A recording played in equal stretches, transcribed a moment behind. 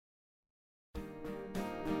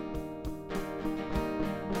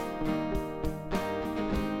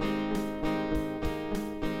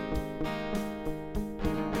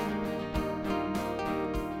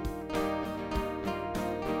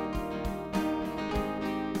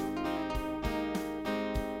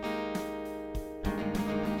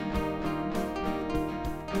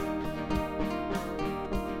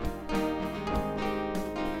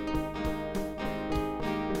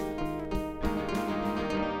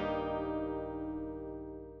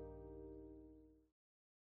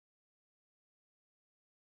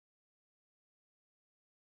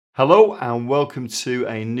Hello and welcome to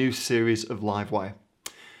a new series of Livewire.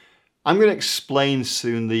 I'm going to explain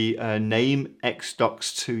soon the name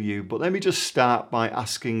XDOX to you, but let me just start by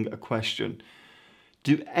asking a question.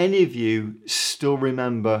 Do any of you still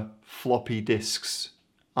remember floppy disks?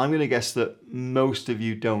 I'm going to guess that most of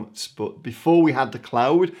you don't, but before we had the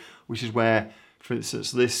cloud, which is where, for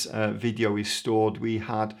instance, this video is stored, we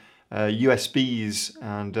had USBs,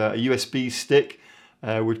 and a USB stick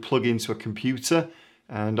would plug into a computer.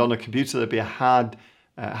 And on a computer, there'd be a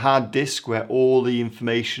hard disk where all the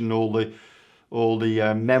information, all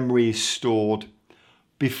the memory is stored.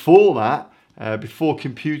 Before that, before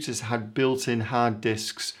computers had built-in hard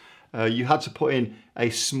disks, you had to put in a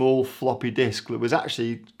small floppy disk that was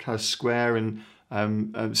actually kind of square and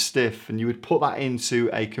stiff, and you would put that into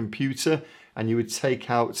a computer, and you would take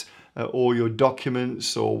out all your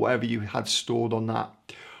documents or whatever you had stored on that.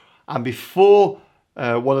 And before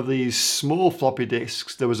one of these small floppy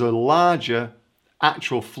disks, there was a larger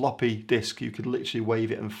actual floppy disk. You could literally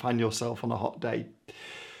wave it and fan yourself on a hot day.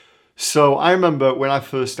 So I remember when I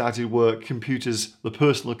first started work, the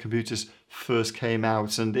personal computers first came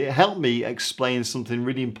out, and it helped me explain something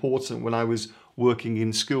really important when I was working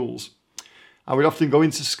in schools. I would often go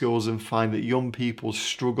into schools and find that young people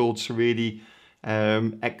struggled to really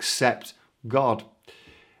accept God.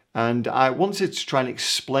 And I wanted to try and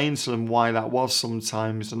explain to them why that was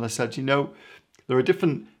sometimes. And I said, there are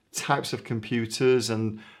different types of computers,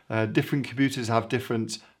 and different computers have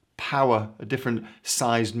different power, a different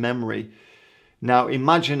sized memory. Now,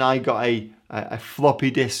 imagine I got a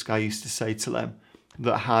floppy disk, I used to say to them,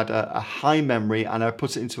 that had a high memory, and I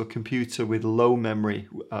put it into a computer with low memory,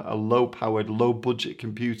 a low powered, low budget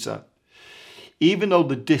computer. Even though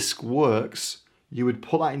the disk works, you would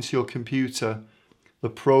put that into your computer, the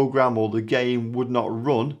program or the game would not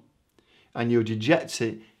run, and you would eject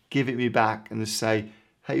it, give it me back, and say,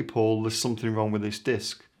 hey Paul, there's something wrong with this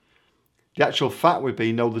disk. The actual fact would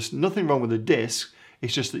be, no, there's nothing wrong with the disk,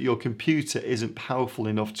 it's just that your computer isn't powerful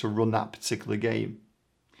enough to run that particular game.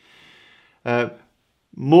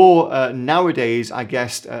 Nowadays, I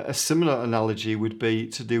guess a similar analogy would be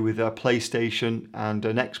to do with a PlayStation and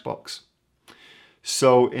an Xbox.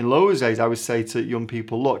 So in those days, I would say to young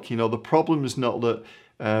people, look, the problem is not that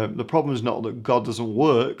God doesn't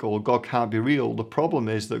work or God can't be real. The problem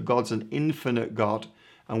is that God's an infinite God,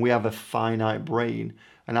 and we have a finite brain,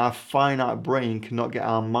 and our finite brain cannot get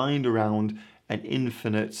our mind around an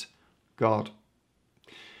infinite God.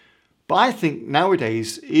 But I think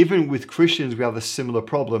nowadays, even with Christians, we have a similar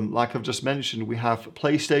problem. Like I've just mentioned, we have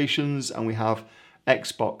PlayStations and we have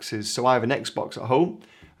Xboxes. So I have an Xbox at home.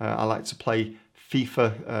 I like to play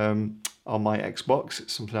FIFA on my Xbox.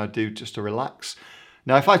 It's something I do just to relax.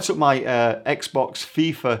 Now, if I took my Xbox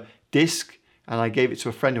FIFA disc and I gave it to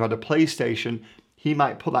a friend who had a PlayStation, he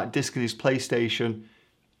might put that disc in his PlayStation.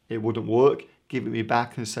 It wouldn't work. Give it me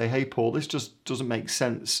back and say, hey, Paul, this just doesn't make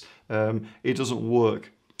sense. It doesn't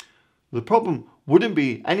work. The problem wouldn't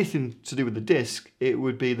be anything to do with the disc. It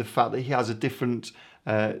would be the fact that he has a different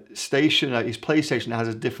station. His PlayStation has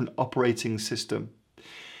a different operating system.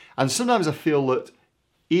 And sometimes I feel that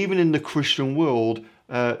even in the Christian world,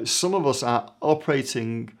 some of us are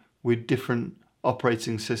operating with different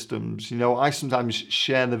operating systems. I sometimes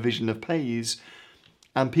share the vision of Pays,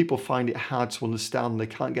 and people find it hard to understand. They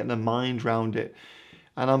can't get their mind around it.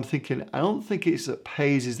 And I'm thinking, I don't think it's that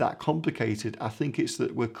Pays is that complicated. I think it's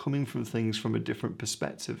that we're coming from things from a different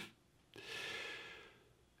perspective.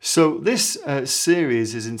 So this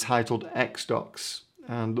series is entitled XDOX.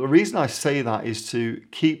 And the reason I say that is to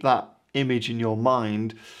keep that image in your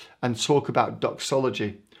mind and talk about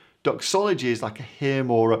doxology. Doxology is like a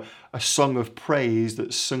hymn or a song of praise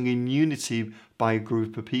that's sung in unity by a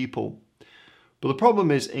group of people. But the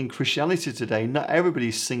problem is, in Christianity today, not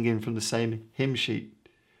everybody's singing from the same hymn sheet.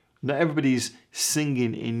 Not everybody's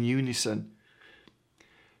singing in unison.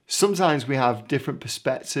 Sometimes we have different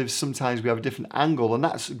perspectives, sometimes we have a different angle, and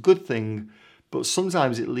that's a good thing. But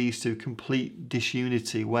sometimes it leads to complete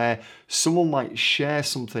disunity where someone might share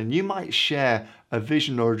something. You might share a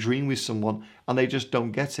vision or a dream with someone and they just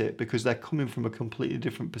don't get it because they're coming from a completely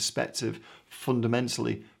different perspective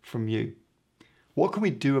fundamentally from you. What can we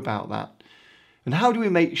do about that? And how do we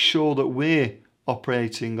make sure that we're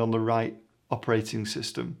operating on the right operating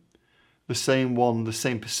system? The same one, the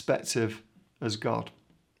same perspective as God.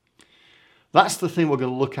 That's the thing we're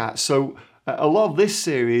going to look at. So a lot of this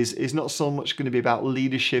series is not so much going to be about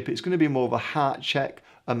leadership. It's going to be more of a heart check,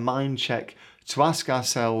 a mind check to ask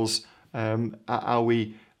ourselves, are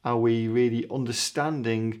we really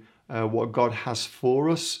understanding what God has for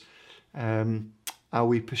us? Are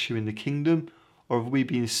we pursuing the kingdom? Or have we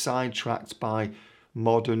been sidetracked by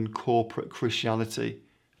modern corporate Christianity?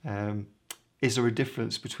 Is there a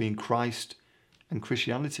difference between Christ and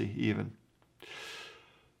Christianity even?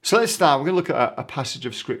 So let's start. We're going to look at a passage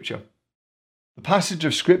of Scripture. The passage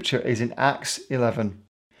of Scripture is in Acts 11.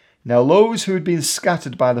 Now those who had been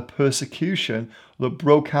scattered by the persecution that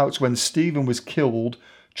broke out when Stephen was killed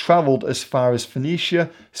travelled as far as Phoenicia,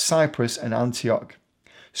 Cyprus and Antioch,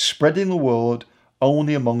 spreading the word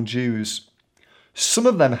only among Jews. Some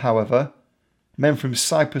of them, however, men from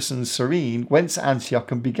Cyprus and Cyrene, went to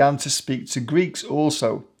Antioch and began to speak to Greeks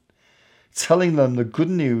also, telling them the good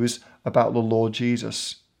news about the Lord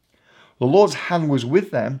Jesus. The Lord's hand was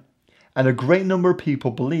with them, and a great number of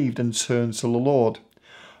people believed and turned to the Lord.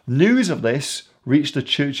 News of this reached the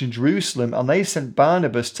church in Jerusalem, and they sent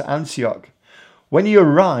Barnabas to Antioch. When he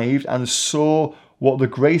arrived and saw what the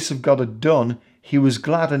grace of God had done, he was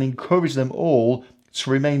glad and encouraged them all to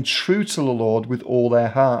remain true to the Lord with all their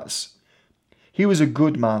hearts. He was a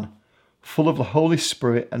good man, full of the Holy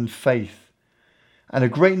Spirit and faith, and a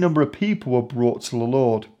great number of people were brought to the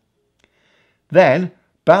Lord. Then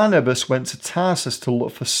Barnabas went to Tarsus to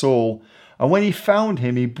look for Saul, and when he found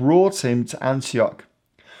him, he brought him to Antioch.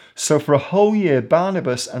 So for a whole year,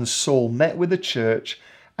 Barnabas and Saul met with the church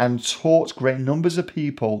and taught great numbers of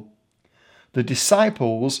people. The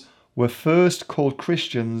disciples were first called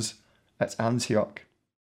Christians at Antioch.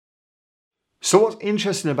 So what's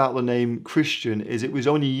interesting about the name Christian is it was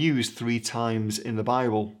only used 3 times in the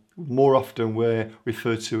Bible. More often we're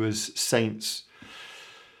referred to as saints.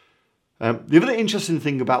 The other interesting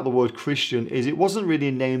thing about the word Christian is it wasn't really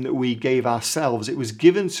a name that we gave ourselves. It was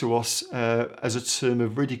given to us as a term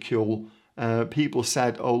of ridicule. People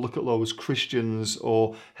said, oh, look at those Christians,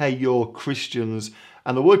 or hey, you're Christians.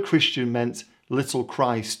 And the word Christian meant little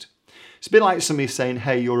Christ. It's a bit like somebody saying,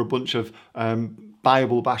 hey, you're a bunch of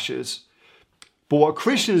Bible bashers. But what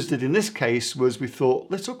Christians did in this case was we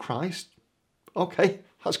thought, little Christ, okay,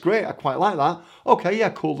 that's great, I quite like that. Okay, yeah,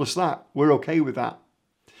 call us that. We're okay with that.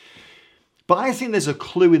 But I think there's a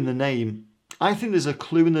clue in the name. I think there's a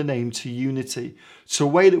clue in the name to unity, to a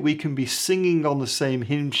way that we can be singing on the same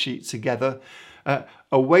hymn sheet together,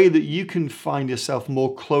 a way that you can find yourself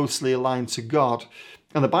more closely aligned to God.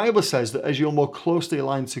 And the Bible says that as you're more closely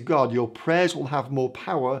aligned to God, your prayers will have more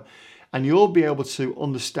power and you'll be able to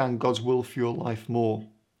understand God's will for your life more.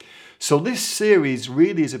 So this series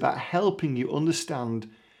really is about helping you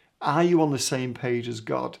understand, are you on the same page as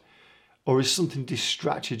God? Or has something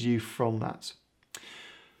distracted you from that?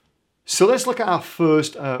 So let's look at our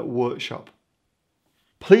first workshop.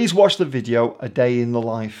 Please watch the video, A Day in the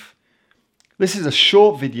Life. This is a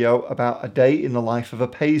short video about a day in the life of a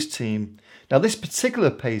PAYS team. Now this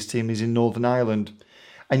particular PAYS team is in Northern Ireland,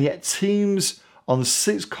 and yet teams on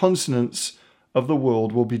 6 continents of the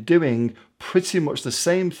world will be doing pretty much the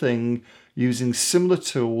same thing using similar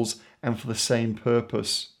tools and for the same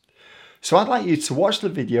purpose. So I'd like you to watch the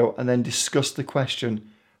video and then discuss the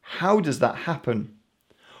question, how does that happen?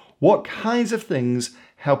 What kinds of things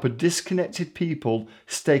help a disconnected people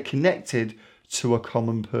stay connected to a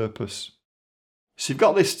common purpose? So you've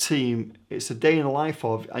got this team, it's a day in the life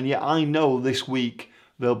of, and yet I know this week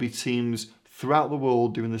there'll be teams throughout the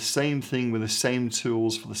world doing the same thing with the same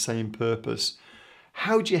tools for the same purpose.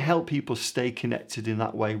 How do you help people stay connected in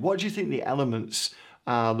that way? What do you think the elements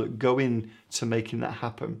are that go into making that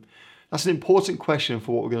happen? That's an important question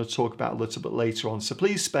for what we're going to talk about a little bit later on. So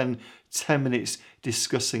please spend 10 minutes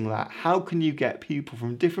discussing that. How can you get people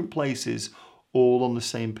from different places all on the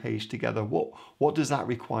same page together? What does that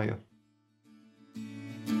require?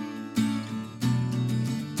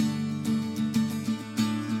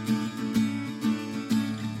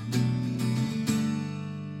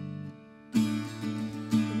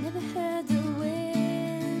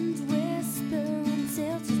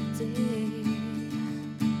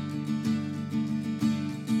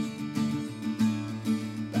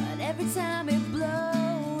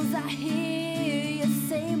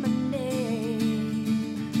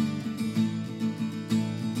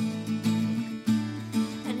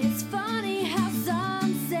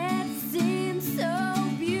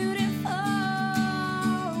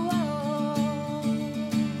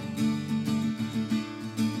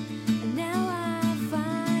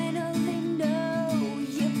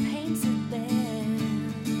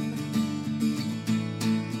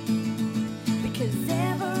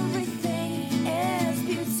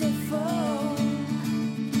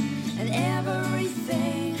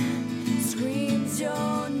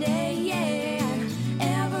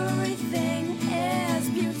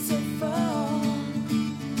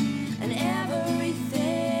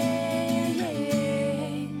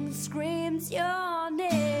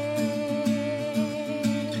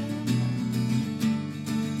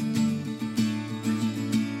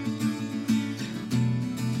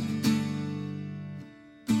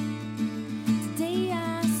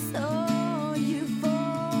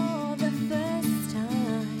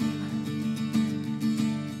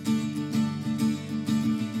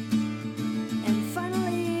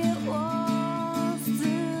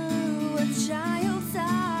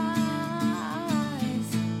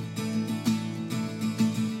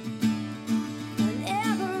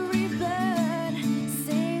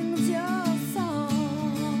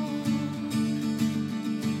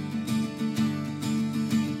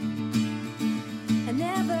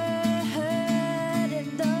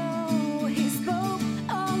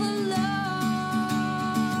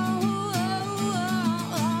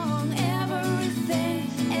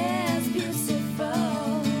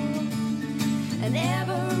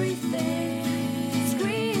 Everything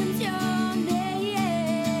screams your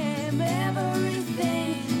name.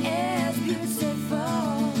 Everything is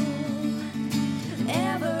beautiful.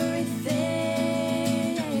 Everything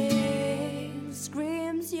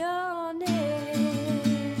screams your name.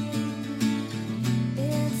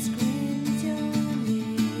 It screams your name.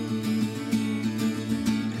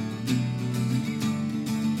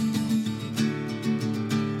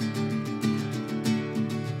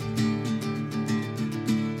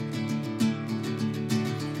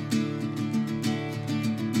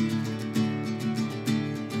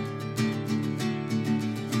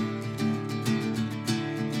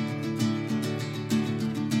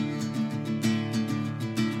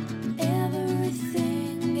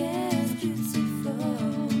 Everything is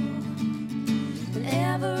beautiful, and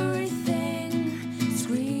everything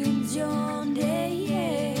screams your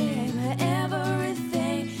name.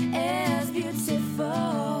 Everything is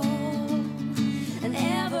beautiful, and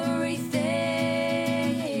everything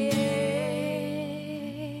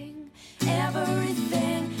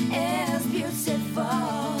is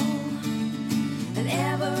beautiful, and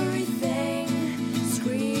everything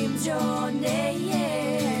screams your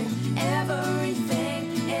name.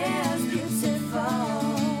 Everything is beautiful,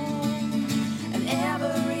 and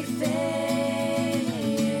everything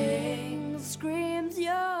screams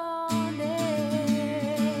your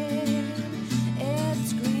name. It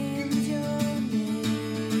screams your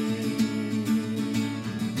name.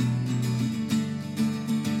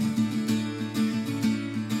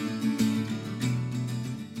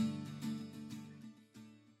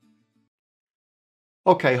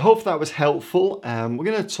 Okay, hope that was helpful. We're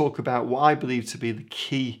going to talk about what I believe to be the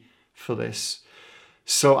key for this.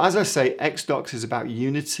 So as I say, XDOX is about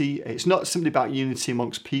unity. It's not simply about unity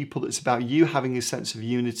amongst people. It's about you having a sense of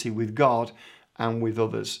unity with God and with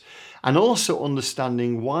others. And also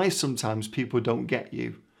understanding why sometimes people don't get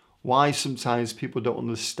you. Why sometimes people don't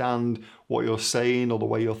understand what you're saying or the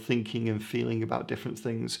way you're thinking and feeling about different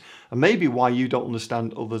things. And maybe why you don't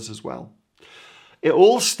understand others as well. It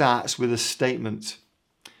all starts with a statement.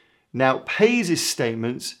 Now, Paisley's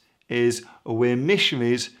statement is, we're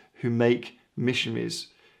missionaries who make missionaries.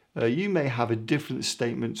 You may have a different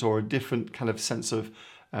statement or a different kind of sense of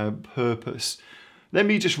purpose. Let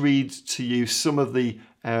me just read to you some of the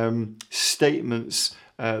statements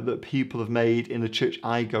that people have made in the church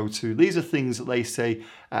I go to. These are things that they say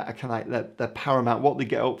are kind of like they're paramount, what they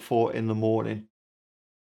get up for in the morning.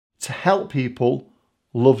 To help people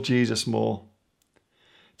love Jesus more.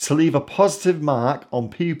 To leave a positive mark on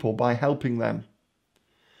people by helping them.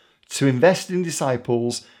 To invest in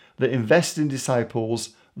disciples that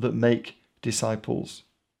make disciples.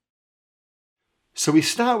 So we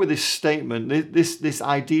start with this statement, this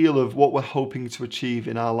ideal of what we're hoping to achieve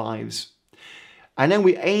in our lives. And then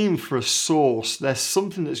we aim for a source. There's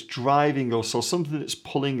something that's driving us or something that's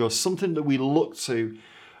pulling us, something that we look to.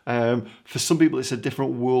 For some people, it's a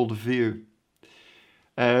different worldview.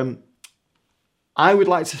 I would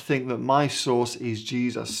like to think that my source is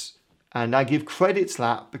Jesus. And I give credit to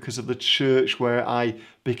that because of the church where I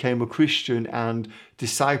became a Christian and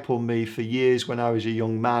discipled me for years when I was a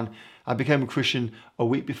young man. I became a Christian a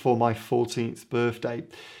week before my 14th birthday.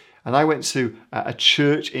 And I went to a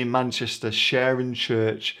church in Manchester, Sharon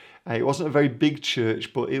Church. It wasn't a very big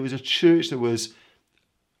church, but it was a church that was,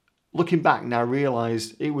 looking back now, I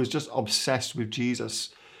realised it was just obsessed with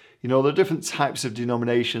Jesus. You know, there are different types of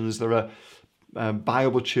denominations. There are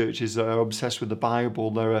Bible churches that are obsessed with the Bible.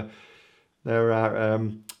 There are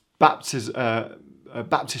Baptist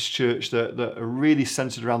church that are really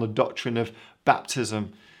centered around the doctrine of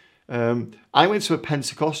baptism. I went to a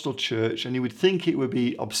Pentecostal church, and you would think it would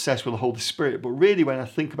be obsessed with the Holy Spirit, but really when I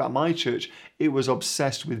think about my church, it was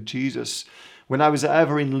obsessed with Jesus. When I was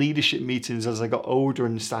ever in leadership meetings as I got older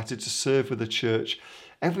and started to serve with the church,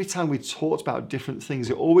 every time we talked about different things,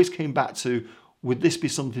 it always came back to, would this be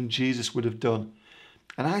something Jesus would have done?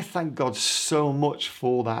 And I thank God so much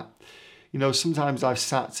for that. You know, sometimes I've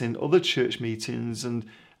sat in other church meetings and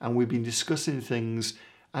we've been discussing things,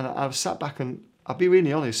 and I've sat back and I'll be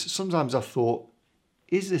really honest, sometimes I've thought,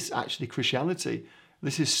 is this actually Christianity?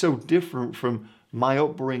 This is so different from my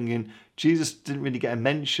upbringing. Jesus didn't really get a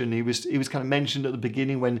mention. He was kind of mentioned at the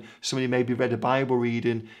beginning when somebody maybe read a Bible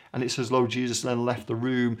reading, and it's as though Jesus then left the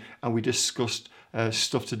room and we discussed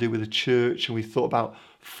stuff to do with the church, and we thought about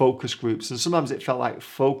focus groups. And sometimes it felt like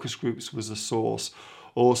focus groups was the source,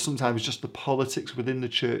 or sometimes just the politics within the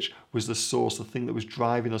church was the source, the thing that was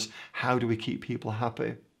driving us. How do we keep people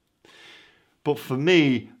happy? But for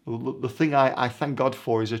me, the thing I thank God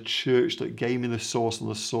for is a church that gave me the source,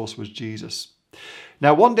 and the source was Jesus.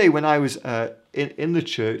 Now, one day when I was in the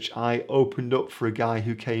church, I opened up for a guy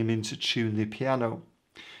who came in to tune the piano.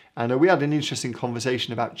 And we had an interesting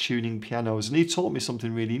conversation about tuning pianos. And he taught me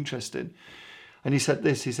something really interesting. And he said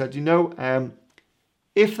this, he said,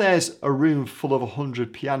 if there's a room full of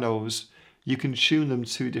 100 pianos, you can tune them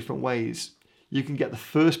two different ways. You can get the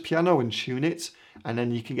first piano and tune it, and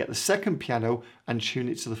then you can get the second piano and tune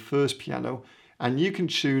it to the first piano, and you can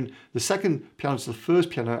tune the second piano to the first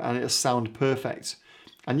piano and it'll sound perfect.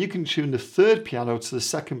 And you can tune the third piano to the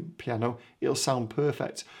second piano, it'll sound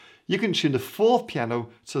perfect. You can tune the fourth piano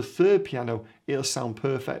to the third piano, it'll sound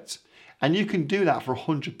perfect. And you can do that for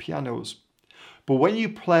 100 pianos. But when you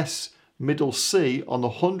press middle C on the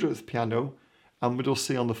 100th piano and middle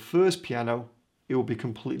C on the first piano, it will be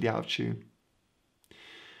completely out of tune.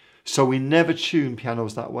 So we never tune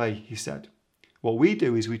pianos that way, he said. What we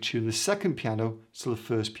do is we tune the second piano to the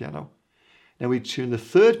first piano. Then we tune the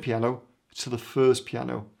third piano to the first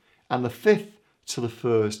piano, and the fifth to the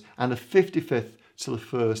first, and the 55th to the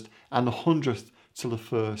first, and the 100th to the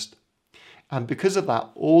first. And because of that,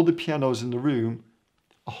 all the pianos in the room,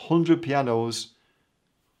 100 pianos,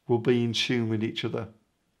 will be in tune with each other.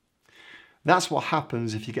 That's what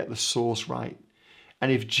happens if you get the source right.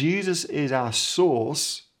 And if Jesus is our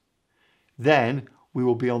source, then we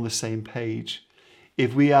will be on the same page.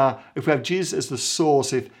 If we have Jesus as the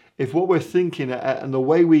source, if what we're thinking and the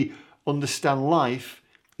way we understand life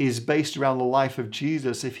is based around the life of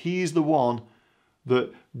Jesus, if he's the one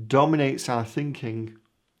that dominates our thinking,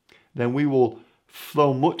 then we will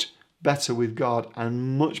flow much better with God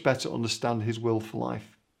and much better understand his will for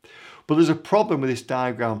life. But there's a problem with this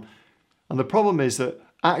diagram, and the problem is that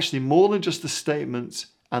actually more than just the statement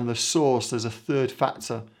and the source, there's a third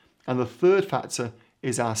factor, and the third factor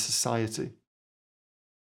is our society.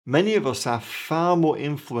 Many of us are far more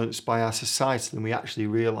influenced by our society than we actually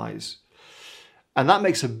realise. And that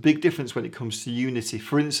makes a big difference when it comes to unity.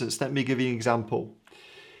 For instance, let me give you an example.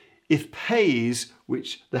 If Pays,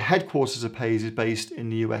 which the headquarters of Pays is based in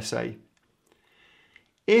the USA,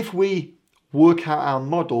 if we work out our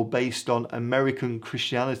model based on American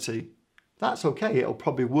Christianity, that's okay, it'll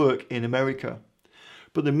probably work in America.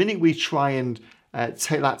 But the minute we try and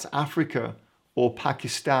take that to Africa or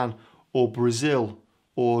Pakistan or Brazil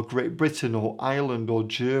or Great Britain or Ireland or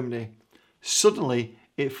Germany, suddenly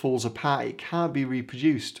it falls apart. It can't be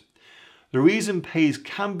reproduced. The reason Pays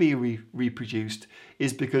can be reproduced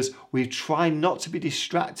is because we try not to be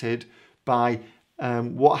distracted by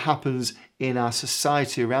what happens in our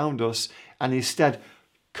society around us, and instead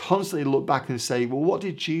constantly look back and say, well, what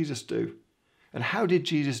did Jesus do? And how did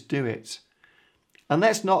Jesus do it? And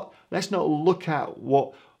let's not look at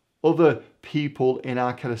what other people in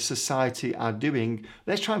our kind of society are doing.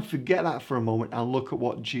 Let's try and forget that for a moment and look at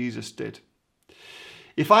what Jesus did.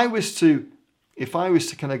 If I was to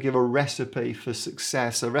kind of give a recipe for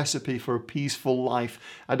success, a recipe for a peaceful life,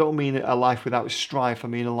 I don't mean a life without strife, I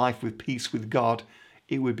mean a life with peace with God,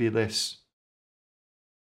 it would be this.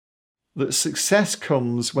 That success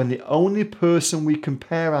comes when the only person we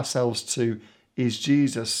compare ourselves to is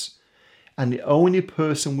Jesus, and the only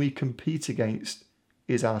person we compete against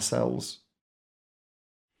is ourselves.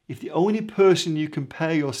 If the only person you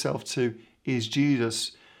compare yourself to is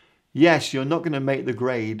Jesus, yes, you're not going to make the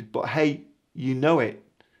grade, but hey, you know it.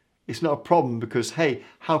 It's not a problem because, hey,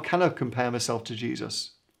 how can I compare myself to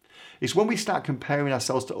Jesus? It's when we start comparing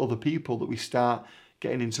ourselves to other people that we start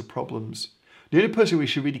getting into problems. The only person we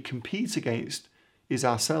should really compete against is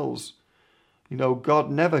ourselves. You know, God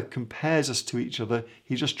never compares us to each other.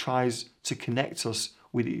 He just tries to connect us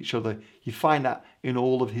with each other. You find that in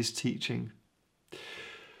all of his teaching.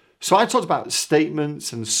 So I talked about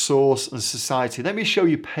statements and source and society. Let me show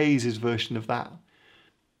you Pays' version of that.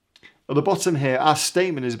 At the bottom here, our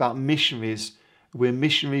statement is about missionaries. We're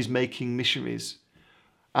missionaries making missionaries.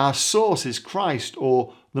 Our source is Christ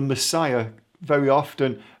or the Messiah. Very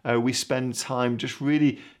often we spend time just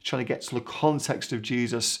really trying to get to the context of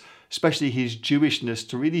Jesus, especially his Jewishness,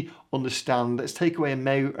 to really understand. Let's take away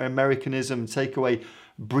Americanism, take away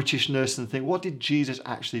Britishness and think, what did Jesus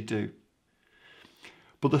actually do?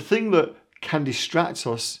 But the thing that can distract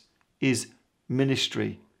us is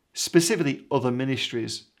ministry, specifically other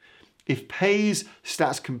ministries. If Pays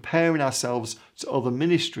starts comparing ourselves to other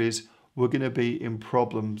ministries, we're going to be in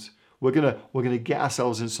problems. We're going to get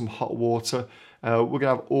ourselves in some hot water. We're going to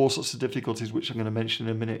have all sorts of difficulties, which I'm going to mention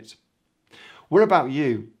in a minute. What about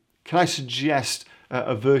you? Can I suggest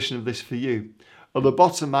a version of this for you? At the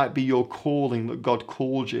bottom might be your calling that God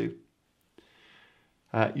called you.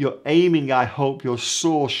 Your aiming, I hope, your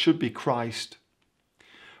source should be Christ.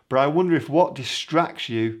 But I wonder if what distracts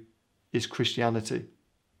you is Christianity.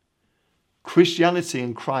 Christianity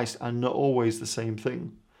and Christ are not always the same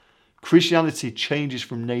thing. Christianity changes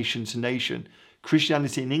from nation to nation.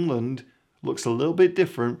 Christianity in England looks a little bit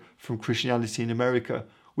different from Christianity in America,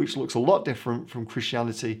 which looks a lot different from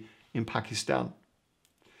Christianity in Pakistan.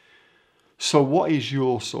 So what is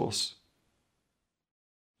your source?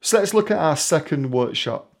 So let's look at our second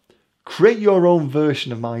workshop. Create your own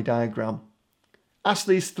version of my diagram. Ask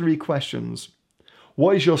these 3 questions.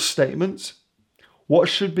 What is your statement? What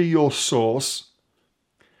should be your source?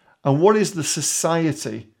 And what is the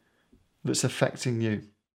society that's affecting you?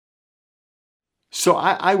 So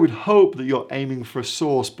I would hope that you're aiming for a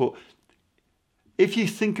source, but if you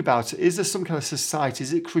think about it, is there some kind of society?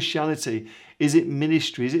 Is it Christianity? Is it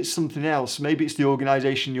ministry? Is it something else? Maybe it's the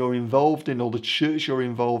organisation you're involved in or the church you're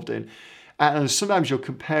involved in. And sometimes you're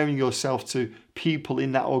comparing yourself to people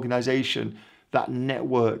in that organisation, that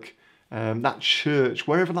network, that church,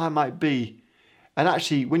 wherever that might be. And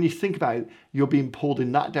actually, when you think about it, you're being pulled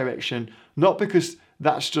in that direction, not because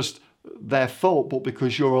that's just their fault, but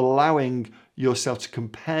because you're allowing yourself to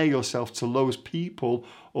compare yourself to those people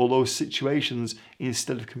or those situations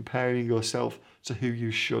instead of comparing yourself to who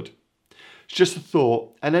you should. It's just a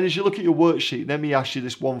thought. And then as you look at your worksheet, let me ask you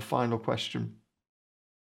this one final question.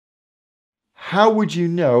 How would you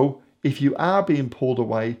know if you are being pulled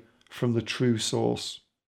away from the true source?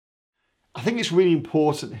 I think it's really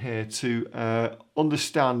important here to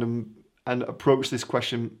understand and approach this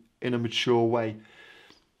question in a mature way.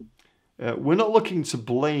 We're not looking to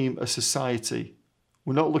blame a society.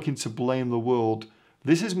 We're not looking to blame the world.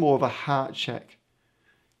 This is more of a heart check.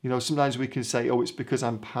 You know, sometimes we can say, oh, it's because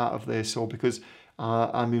I'm part of this, or because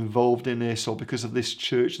I'm involved in this, or because of this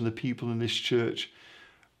church and the people in this church.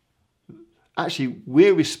 Actually,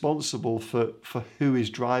 we're responsible for who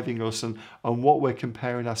is driving us and what we're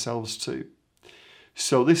comparing ourselves to.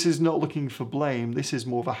 So this is not looking for blame. This is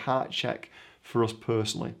more of a heart check for us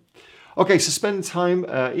personally. Okay, so spend time,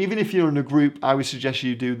 even if you're in a group, I would suggest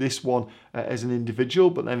you do this one as an individual,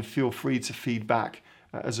 but then feel free to feedback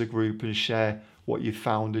as a group and share what you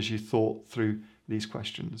found as you thought through these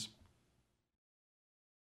questions.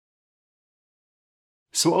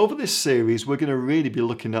 So over this series, we're going to really be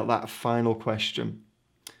looking at that final question.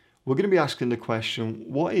 We're going to be asking the question,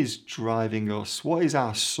 what is driving us? What is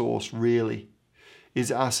our source really?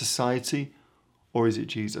 Is it our society or is it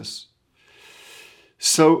Jesus?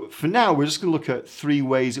 So for now, we're just going to look at 3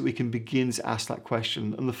 ways that we can begin to ask that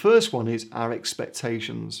question. And the first one is our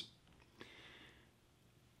expectations.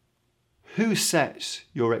 Who sets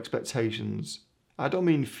your expectations? I don't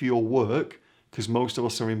mean for your work, because most of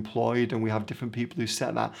us are employed and we have different people who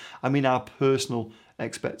set that. I mean our personal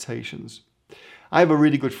expectations. I have a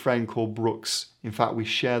really good friend called Brooks. In fact, we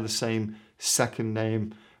share the same second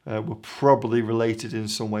name. We're probably related in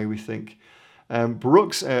some way, we think.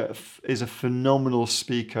 Brooks is a phenomenal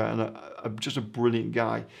speaker and just a brilliant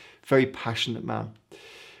guy, very passionate man.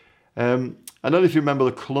 I don't know if you remember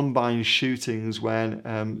the Columbine shootings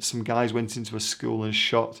when some guys went into a school and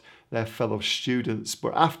shot their fellow students,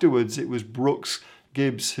 but afterwards it was Brooks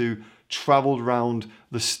Gibbs who travelled around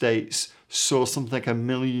the States, saw something like 1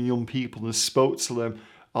 million young people and spoke to them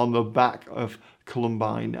on the back of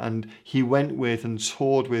Columbine, and he went with and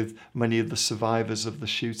toured with many of the survivors of the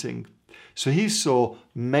shooting. So he saw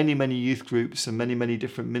many, many youth groups and many, many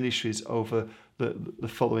different ministries over the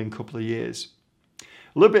following couple of years.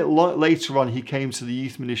 A little bit later on, he came to the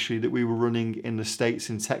youth ministry that we were running in the States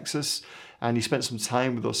in Texas, and he spent some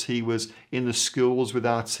time with us. He was in the schools with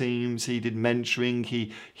our teams. He did mentoring.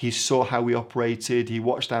 He saw how we operated. He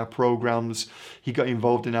watched our programs. He got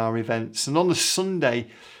involved in our events. And on the Sunday,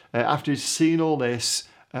 after he'd seen all this,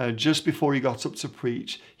 just before he got up to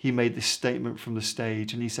preach, he made this statement from the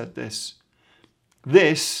stage, and he said this: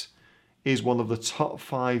 "This is one of the top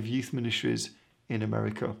 5 youth ministries in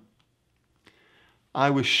America." I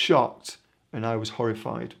was shocked and I was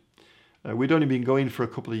horrified. We'd only been going for a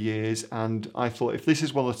couple of years, and I thought, if this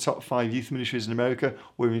is one of the top 5 youth ministries in America,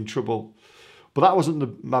 we're in trouble. But that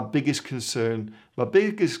wasn't my biggest concern. My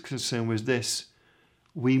biggest concern was this: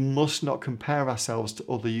 we must not compare ourselves to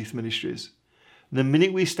other youth ministries. The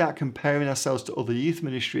minute we start comparing ourselves to other youth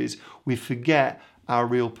ministries, we forget our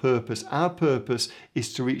real purpose. Our purpose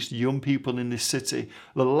is to reach the young people in this city.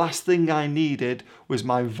 The last thing I needed was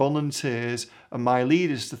my volunteers and my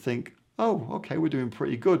leaders to think, oh, okay, we're doing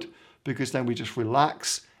pretty good, because then we just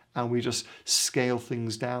relax and we just scale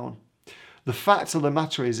things down. The fact of the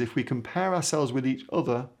matter is, if we compare ourselves with each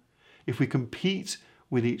other, if we compete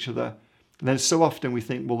with each other, then so often we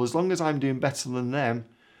think, well, as long as I'm doing better than them,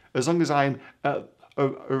 as long as I'm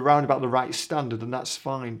around about the right standard, then that's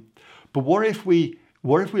fine. But what if we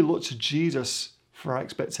look to Jesus for our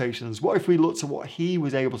expectations? What if we looked at what he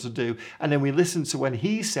was able to do and then we listened to when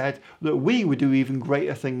he said that we would do even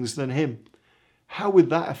greater things than him? How would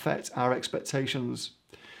that affect our expectations?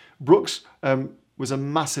 Brooks was a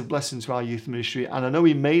massive blessing to our youth ministry, and I know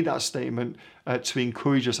he made that statement to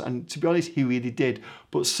encourage us, and to be honest, he really did.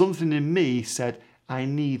 But something in me said, I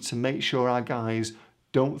need to make sure our guys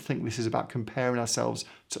don't think this is about comparing ourselves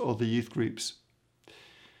to other youth groups.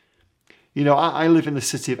 You know, I live in the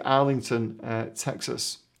city of Arlington,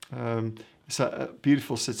 Texas. It's a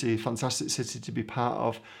beautiful city, fantastic city to be part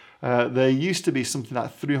of. There used to be something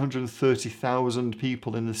like 330,000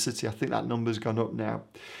 people in the city. I think that number's gone up now.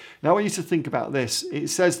 Now, I want you to think about this. It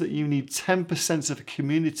says that you need 10% of a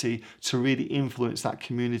community to really influence that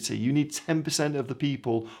community. You need 10% of the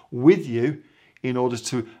people with you in order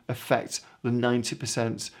to affect the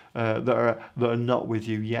 90% that are not with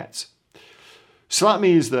you yet. So that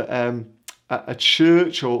means that a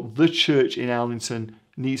church, or the church in Arlington,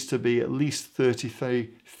 needs to be at least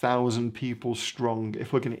 33,000 people strong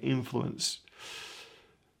if we're going to influence.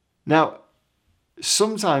 Now,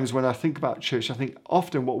 sometimes when I think about church, I think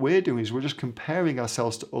often what we're doing is we're just comparing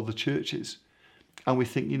ourselves to other churches. And we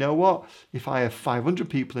think, you know what, if I have 500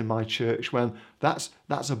 people in my church, well, that's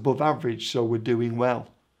above average, so we're doing well.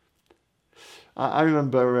 I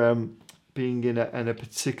remember being in a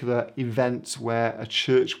particular event where a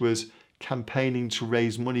church was campaigning to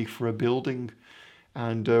raise money for a building.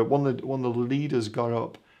 And one of the leaders got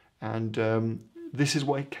up, and this is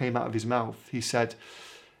what came out of his mouth. He said,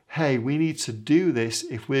 hey, we need to do this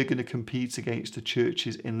if we're going to compete against the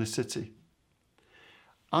churches in the city.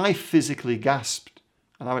 I physically gasped,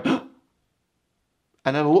 and I went,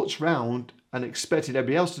 and then I looked round and expected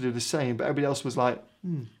everybody else to do the same, but everybody else was like,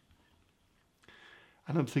 And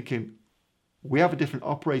I'm thinking, we have a different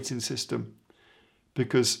operating system,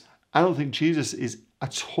 because I don't think Jesus is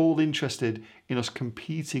at all interested in us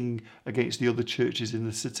competing against the other churches in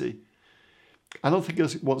the city. I don't think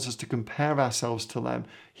he wants us to compare ourselves to them.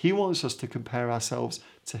 He wants us to compare ourselves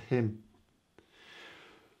to him.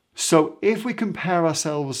 So if we compare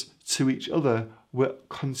ourselves to each other, we're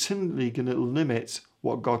continually going to limit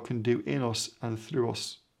what God can do in us and through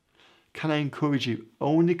us. Can I encourage you,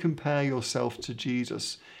 only compare yourself to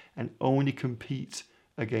Jesus and only compete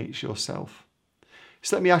against yourself.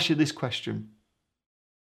 So let me ask you this question.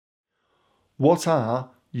 What are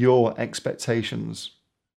your expectations?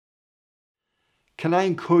 Can I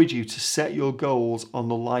encourage you to set your goals on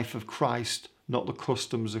the life of Christ, not the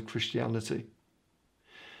customs of Christianity?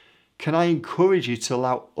 Can I encourage you to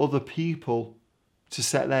allow other people to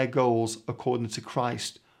set their goals according to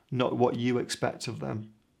Christ, not what you expect of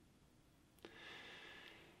them?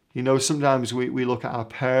 You know, sometimes we look at our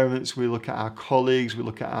parents, we look at our colleagues, we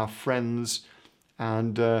look at our friends,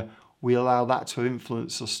 and we allow that to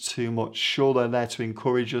influence us too much. Sure, they're there to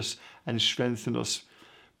encourage us and strengthen us,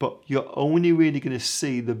 but you're only really going to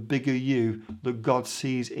see the bigger you that God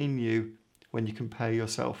sees in you when you compare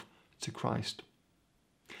yourself to Christ.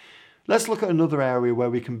 Let's look at another area where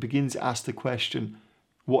we can begin to ask the question,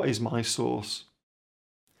 what is my source?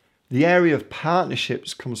 The area of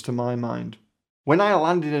partnerships comes to my mind. When I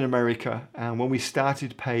landed in America and when we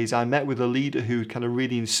started Pays, I met with a leader who kind of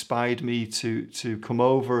really inspired me to come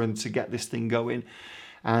over and to get this thing going.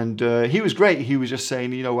 And he was great. He was just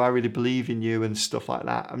saying, you know, I really believe in you and stuff like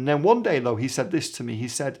that. And then one day, though, he said this to me. He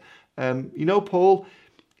said, you know, Paul,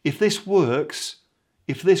 if this works,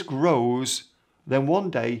 if this grows, then one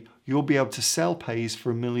day you'll be able to sell Pays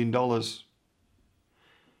for $1 million.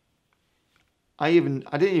 I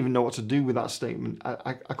didn't even know what to do with that statement.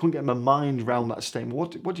 I couldn't get my mind around that statement.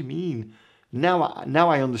 What do you mean? Now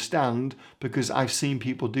I understand, because I've seen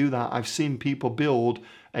people do that. I've seen people build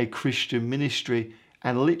a Christian ministry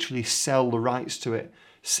and literally sell the rights to it,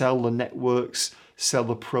 sell the networks, sell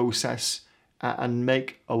the process, and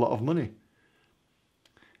make a lot of money.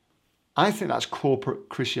 I think that's corporate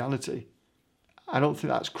Christianity. I don't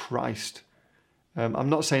think that's Christ. I'm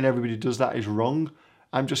not saying everybody who does that is wrong.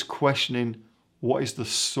 I'm just questioning, what is the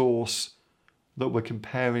source that we're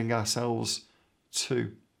comparing ourselves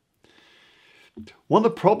to? One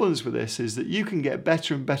of the problems with this is that you can get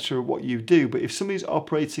better and better at what you do, but if somebody's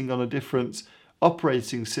operating on a different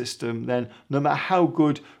operating system, then no matter how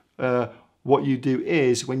good what you do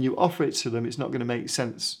is, when you offer it to them, it's not going to make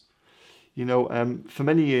sense. You know, for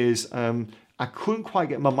many years, I couldn't quite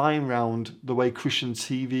get my mind around the way Christian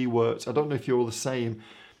TV worked. I don't know if you're all the same.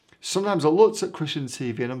 Sometimes I looked at Christian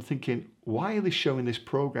TV and I'm thinking, why are they showing this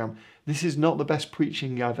program? This is not the best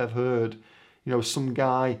preaching I've ever heard. You know, some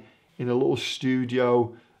guy in a little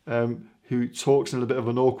studio who talks in a bit of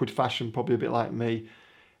an awkward fashion, probably a bit like me.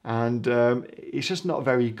 And it's just not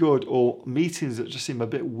very good, or meetings that just seem a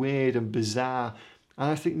bit weird and bizarre. And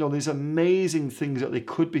I think, no, there's amazing things that they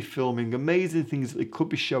could be filming, amazing things that they could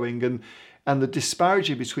be showing, and the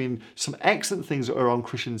disparity between some excellent things that are on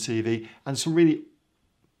Christian TV and some really,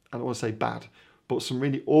 I don't want to say bad, but some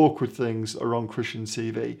really awkward things that are on Christian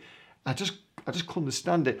TV. I just couldn't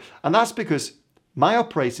understand it. And that's because my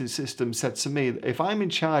operating system said to me that if I'm in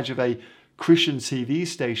charge of a Christian TV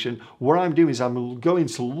station, what I'm doing is I'm going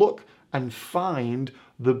to look and find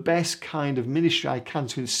the best kind of ministry I can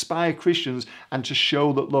to inspire Christians and to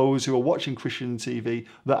show that those who are watching Christian TV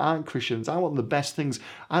that aren't Christians, I want the best things.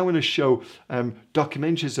 I want to show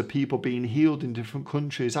documentaries of people being healed in different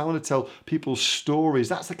countries. I want to tell people's stories.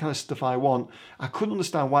 That's the kind of stuff I want. I couldn't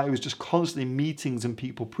understand why it was just constantly meetings and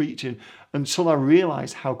people preaching until I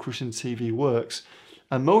realized how Christian TV works.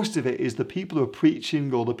 And most of it is the people who are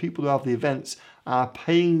preaching or the people who have the events are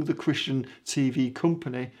paying the Christian TV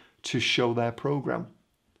company to show their program.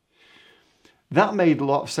 That made a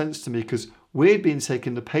lot of sense to me because we'd been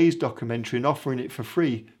taking the Pays documentary and offering it for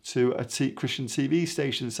free to a Christian TV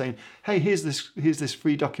station, saying, hey, here's this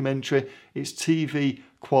free documentary. It's TV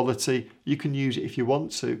quality. You can use it if you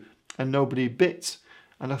want to. And nobody bit.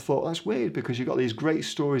 And I thought, that's weird because you've got these great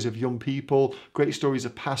stories of young people, great stories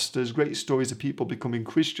of pastors, great stories of people becoming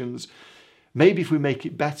Christians. Maybe if we make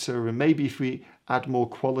it better and maybe if we add more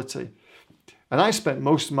quality. And I spent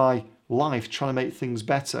most of my life trying to make things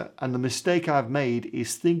better. And the mistake I've made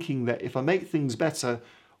is thinking that if I make things better,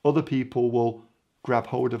 other people will grab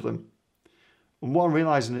hold of them. And what I'm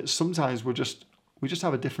realizing is sometimes we just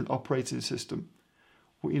have a different operating system.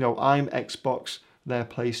 You know, I'm Xbox, they're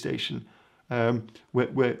PlayStation.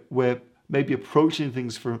 We're maybe approaching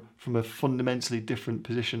things from a fundamentally different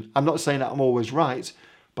position. I'm not saying that I'm always right,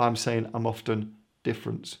 but I'm saying I'm often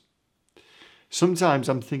different. Sometimes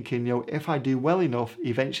I'm thinking, you know, if I do well enough,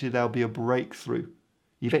 eventually there'll be a breakthrough.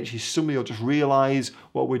 Eventually somebody will just realize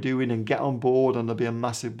what we're doing and get on board and there'll be a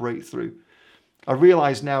massive breakthrough. I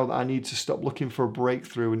realize now that I need to stop looking for a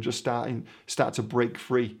breakthrough and just start to break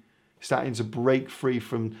free. Starting to break free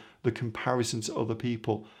from the comparison to other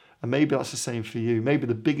people. And maybe that's the same for you. Maybe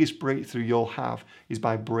the biggest breakthrough you'll have is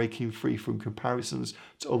by breaking free from comparisons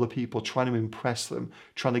to other people, trying to impress them,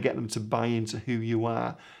 trying to get them to buy into who you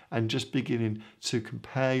are, and just beginning to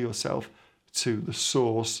compare yourself to the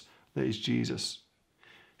source that is Jesus.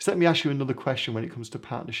 So let me ask you another question when it comes to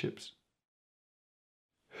partnerships.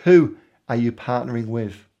 Who are you partnering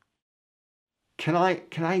with? Can I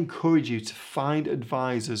encourage you to find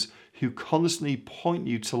advisors who constantly point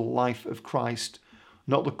you to the life of Christ,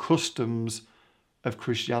 not the customs of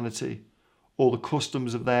Christianity, or the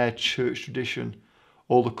customs of their church tradition,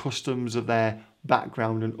 or the customs of their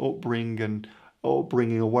background and upbringing or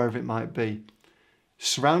wherever it might be.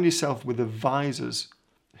 Surround yourself with advisors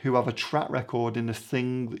who have a track record in the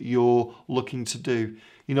thing that you're looking to do.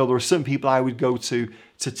 You know, there are some people I would go to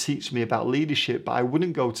teach me about leadership, but I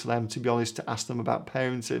wouldn't go to them, to be honest, to ask them about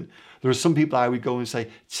parenting. There are some people I would go and say,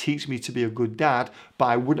 teach me to be a good dad, but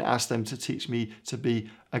I wouldn't ask them to teach me to be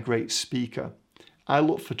a great speaker. I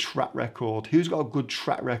look for track record. Who's got a good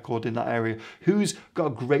track record in that area? Who's got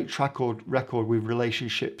a great track record with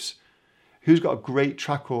relationships? Who's got a great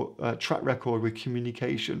track record with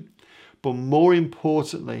communication? But more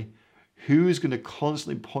importantly, who's going to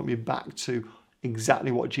constantly point me back to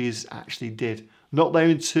exactly what Jesus actually did? Not their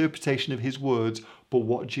interpretation of his words, but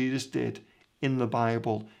what Jesus did in the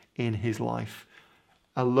Bible, in his life.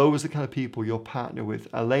 Are those the kind of people you're partner with?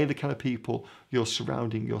 Are they the kind of people you're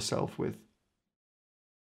surrounding yourself with?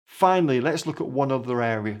 Finally, let's look at one other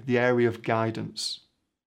area, the area of guidance.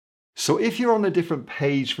 So if you're on a different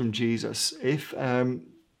page from Jesus, if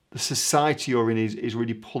the society you're in is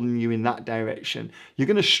really pulling you in that direction, you're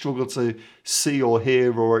going to struggle to see or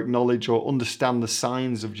hear or acknowledge or understand the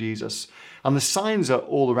signs of Jesus. And the signs are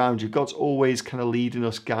all around you. God's always kind of leading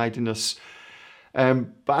us, guiding us. But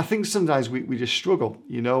I think sometimes we just struggle,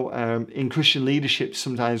 you know. In Christian leadership,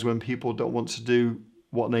 sometimes when people don't want to do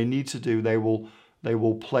what they need to do, they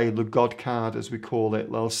will play the God card, as we call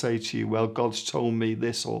it. They'll say to you, well, God's told me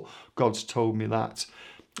this or God's told me that.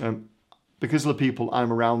 Because of the people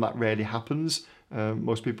I'm around, that rarely happens.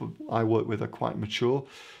 Most people I work with are quite mature.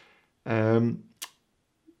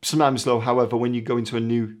 Sometimes, though, however, when you go into a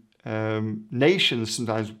new nation,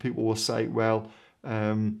 sometimes people will say, well,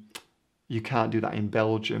 you can't do that in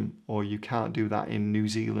Belgium, or you can't do that in New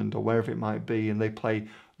Zealand, or wherever it might be, and they play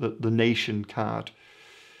the nation card.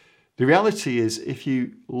 The reality is, if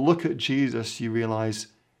you look at Jesus, you realize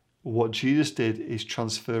what Jesus did is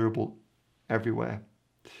transferable everywhere.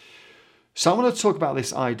 So I want to talk about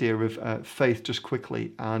this idea of faith just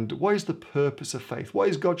quickly, and what is the purpose of faith? What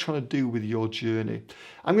is God trying to do with your journey?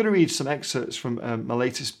 I'm going to read some excerpts from my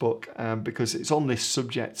latest book because it's on this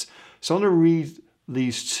subject. So I'm going to read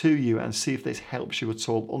these to you and see if this helps you at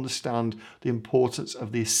all understand the importance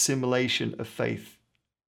of the assimilation of faith.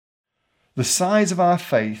 The size of our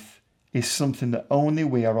faith is something that only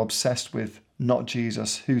we are obsessed with, not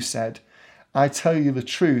Jesus, who said, "I tell you the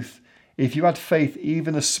truth, if you had faith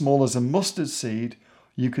even as small as a mustard seed,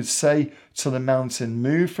 you could say to the mountain,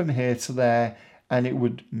 'Move from here to there,' and it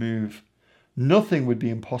would move. Nothing would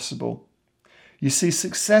be impossible." You see,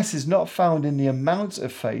 success is not found in the amount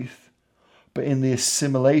of faith, but in the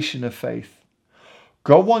assimilation of faith.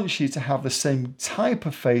 God wants you to have the same type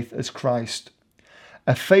of faith as Christ,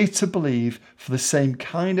 a faith to believe for the same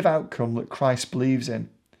kind of outcome that Christ believes in.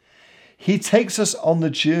 He takes us on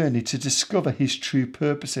the journey to discover his true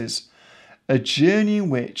purposes, a journey in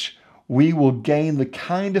which we will gain the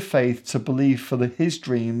kind of faith to believe for his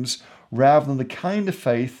dreams rather than the kind of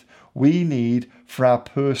faith we need for our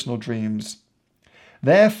personal dreams.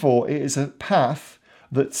 Therefore, it is a path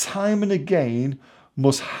that time and again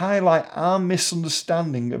must highlight our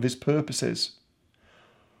misunderstanding of his purposes.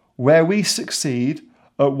 Where we succeed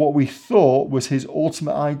at what we thought was his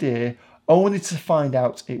ultimate idea, only to find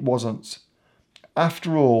out it wasn't.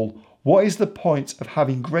 After all, what is the point of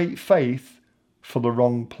having great faith for the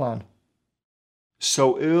wrong plan?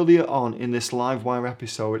 So earlier on in this Livewire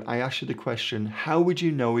episode, I asked you the question, how would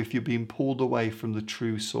you know if you're being pulled away from the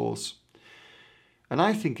true source? And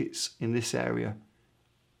I think it's in this area.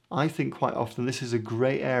 I think quite often this is a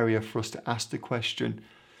great area for us to ask the question,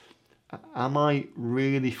 am I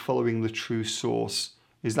really following the true source?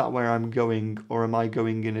 Is that where I'm going, or am I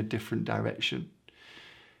going in a different direction?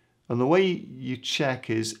 And the way you check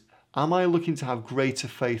is, am I looking to have greater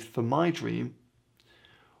faith for my dream?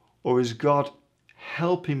 Or is God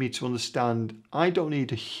helping me to understand I don't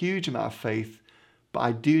need a huge amount of faith, but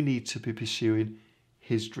I do need to be pursuing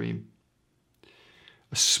his dream?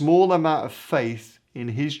 A small amount of faith in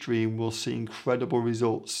his dream will see incredible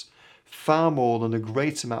results, far more than a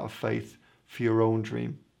great amount of faith for your own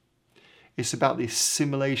dream. It's about the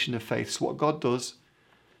assimilation of faith. So what God does,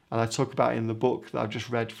 and I talk about in the book that I've just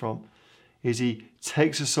read from, is he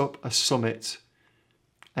takes us up a summit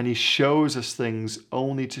and he shows us things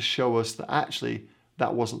only to show us that actually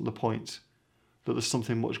that wasn't the point, that there's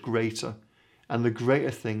something much greater, and the greater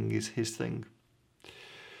thing is his thing.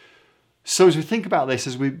 So as we think about this,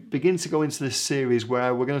 as we begin to go into this series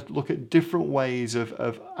where we're going to look at different ways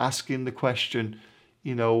of asking the question,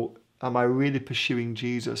 am I really pursuing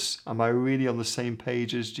Jesus? Am I really on the same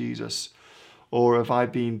page as Jesus? Or have I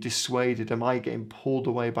been dissuaded? Am I getting pulled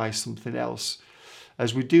away by something else?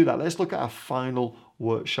 As we do that, let's look at our final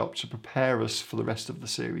workshop to prepare us for the rest of the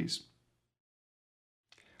series.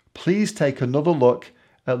 Please take another look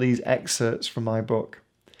at these excerpts from my book.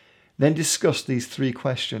 Then discuss these 3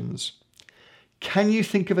 questions. Can you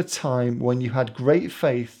think of a time when you had great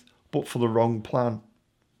faith but for the wrong plan?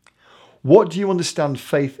 What do you understand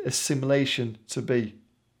faith assimilation to be?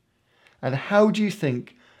 And how do you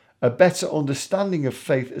think a better understanding of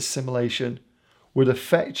faith assimilation would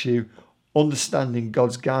affect you understanding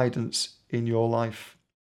God's guidance in your life?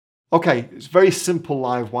 Okay, it's very simple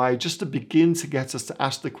Livewire, just to begin to get us to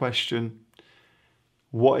ask the question,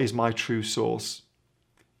 what is my true source?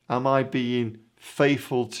 Am I being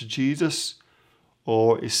faithful to Jesus,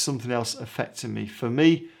 or is something else affecting me? For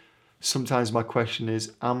me, sometimes my question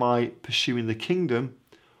is, am I pursuing the kingdom,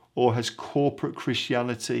 or has corporate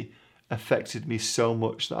Christianity affected me so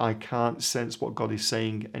much that I can't sense what God is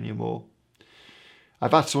saying anymore?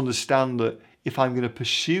 I've had to understand that if I'm going to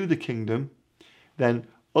pursue the kingdom, then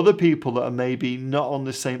other people that are maybe not on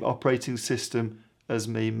the same operating system as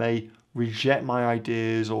me may reject my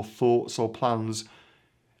ideas or thoughts or plans,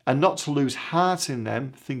 and not to lose heart in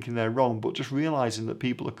them thinking they're wrong, but just realizing that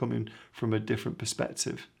people are coming from a different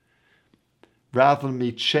perspective. Rather than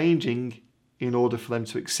me changing in order for them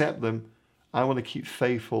to accept them, I want to keep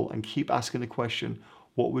faithful and keep asking the question,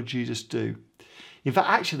 what would Jesus do? In fact,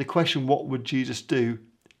 actually the question, what would Jesus do,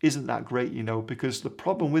 isn't that great, because the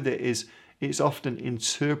problem with it is it's often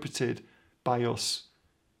interpreted by us.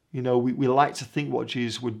 We like to think what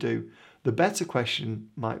Jesus would do. The better question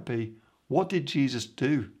might be, what did Jesus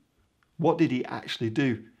do? What did he actually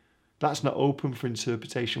do? That's not open for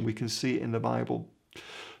interpretation. We can see it in the Bible.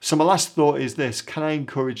 So my last thought is this. Can I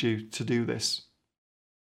encourage you to do this?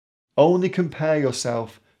 Only compare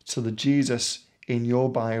yourself to the Jesus in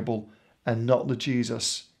your Bible and not the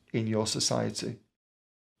Jesus in your society.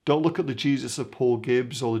 Don't look at the Jesus of Paul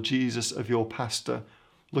Gibbs or the Jesus of your pastor.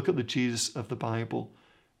 Look at the Jesus of the Bible.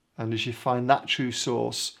 And as you find that true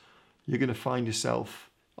source, you're going to find yourself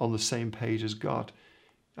on the same page as God.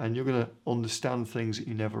 And you're going to understand things that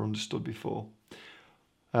you never understood before.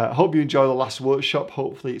 I hope you enjoy the last workshop.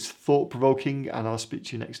 Hopefully it's thought-provoking, and I'll speak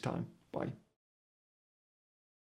to you next time. Bye.